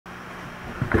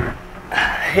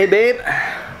Hey, babe.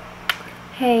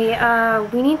 Hey,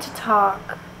 we need to talk.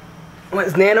 What,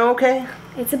 is Nana okay?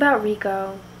 It's about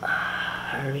Ricco.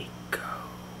 Ricco.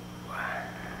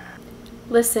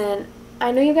 Listen,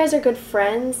 I know you guys are good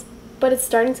friends, but it's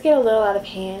starting to get a little out of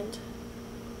hand.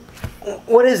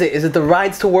 What is it? Is it the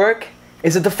rides to work?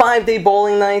 Is it the 5-day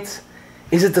bowling nights?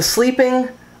 Is it the sleeping?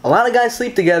 A lot of guys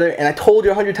sleep together, and I told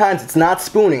you 100 times it's not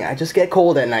spooning. I just get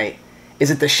cold at night.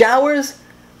 Is it the showers?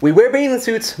 We wear bathing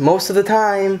suits most of the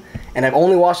time, and I've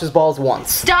only washed his balls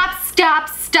once. Stop, stop,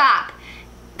 stop!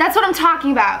 That's what I'm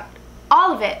talking about.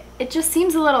 All of it. It just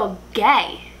seems a little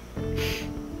gay.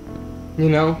 You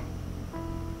know,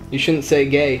 you shouldn't say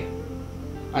gay.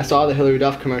 I saw the Hillary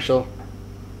Duff commercial.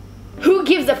 Who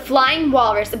gives a flying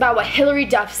walrus about what Hillary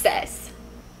Duff says?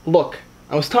 Look,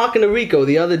 I was talking to Ricco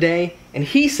the other day, and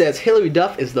he says Hillary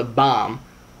Duff is the bomb.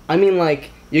 I mean,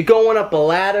 like, you're going up a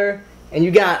ladder, and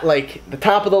you got, like, the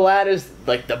top of the ladder's,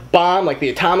 like, the bomb, like the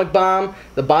atomic bomb.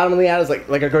 The bottom of the ladder's,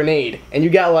 like a grenade. And you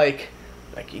got, like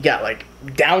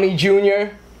Downey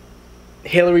Jr.,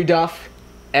 Hillary Duff,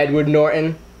 Edward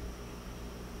Norton,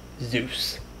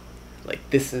 Zeus. Like,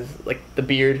 this is, like, the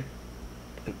beard,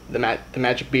 the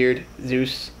magic beard,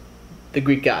 Zeus, the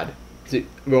Greek god,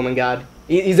 Roman god.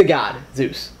 He's a god,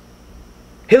 Zeus.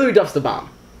 Hillary Duff's the bomb.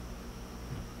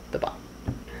 The bomb.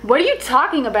 What are you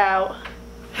talking about?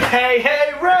 Hey,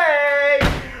 hey, Ray!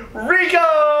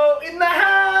 Ricco in the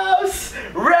house!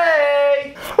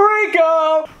 Ray!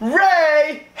 Ricco!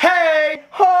 Ray! Hey!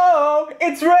 Ho!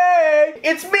 It's Ray!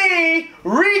 It's me!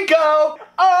 Ricco!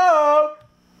 Oh!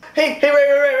 Hey,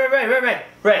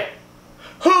 Ray!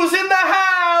 Who's in the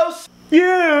house?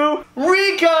 You!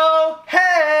 Ricco!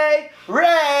 Hey!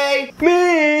 Ray!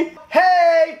 Me!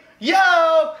 Hey!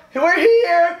 Yo! We're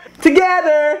here!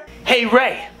 Together! Hey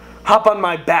Ray, hop on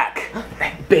my back.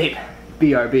 Babe,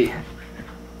 BRB.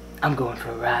 I'm going for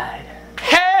a ride.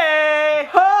 Hey!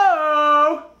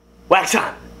 Ho! Wax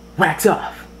on. Wax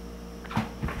off.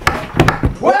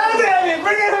 Well, baby,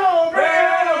 bring it home, bring it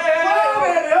home. Well,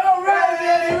 baby, all right,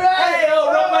 baby, right. Hey,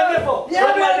 yo, rub my nipple. Yeah,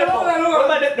 rub my nipple. Rub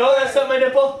my nipple. No, that's not my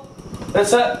nipple.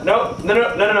 That's not. No.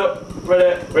 Right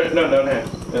there. No.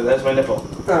 No, that's my nipple.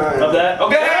 Rub that.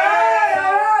 Okay.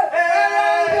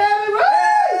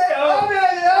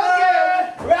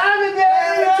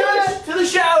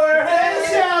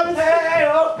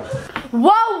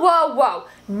 Whoa.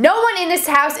 No one in this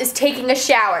house is taking a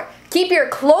shower. Keep your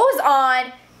clothes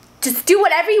on. Just do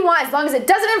whatever you want as long as it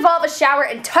doesn't involve a shower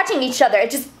and touching each other.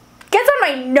 It just gets on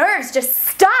my nerves. Just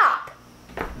stop.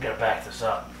 I'm gonna back this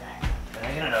up.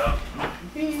 Backing it up.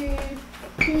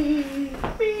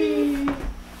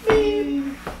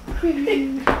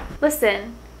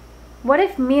 Listen, what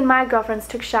if me and my girlfriends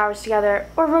took showers together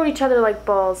or rode each other like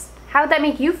bulls? How would that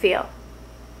make you feel?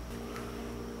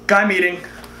 Guy meeting.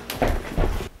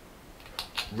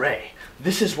 Ray,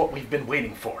 this is what we've been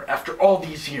waiting for after all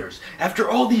these years. After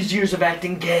all these years of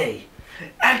acting gay.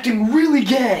 Acting really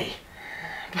gay.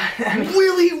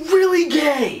 Really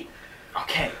gay.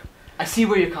 Okay, I see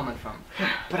where you're coming from.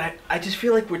 But I just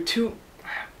feel like we're too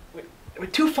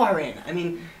far in. I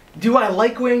mean, do I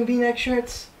like wearing V-neck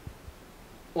shirts?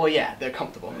 Well, yeah, they're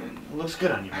comfortable. It looks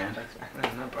good on you, man.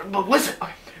 But listen,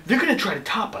 they're gonna try to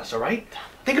top us, all right?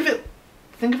 Think of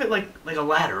it like a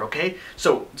ladder, okay?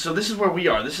 So this is where we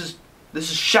are. This is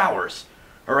showers,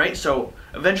 all right? So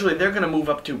eventually they're gonna move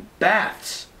up to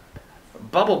baths,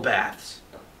 bubble baths.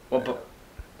 Well,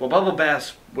 bubble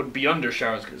baths would be under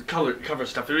showers because cover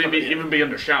stuff. They would even be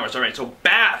under showers. All right, so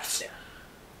baths,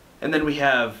 and then we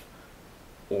have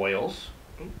oils,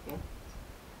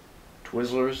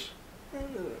 Twizzlers.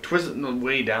 No,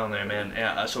 way down there, man.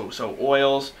 Yeah, so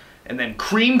oils, and then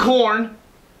cream corn.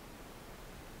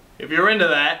 If you're into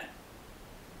that.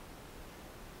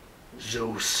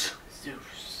 Zeus.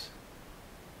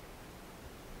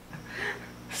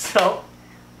 So,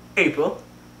 April,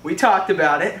 we talked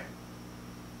about it.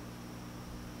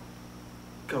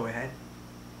 Go ahead.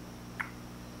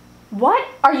 What?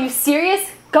 Are you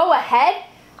serious? Go ahead.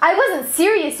 I wasn't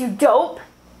serious, you dope.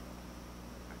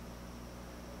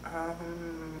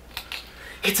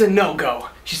 It's a no-go.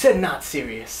 She said not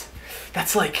serious.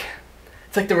 It's like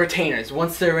the retainers.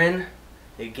 Once they're in,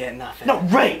 they get nothing. No,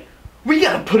 Ray! We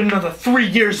gotta put another 3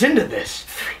 years into this.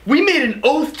 We made an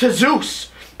oath to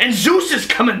Zeus, and Zeus is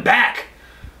coming back.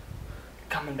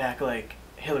 Coming back like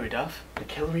Hillary Duff? Like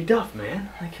Hillary Duff, man.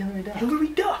 Like Hillary Duff.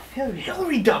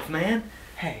 Hillary Duff, man.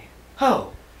 Hey.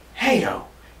 Ho. Hey-o.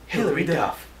 Hillary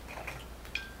Duff.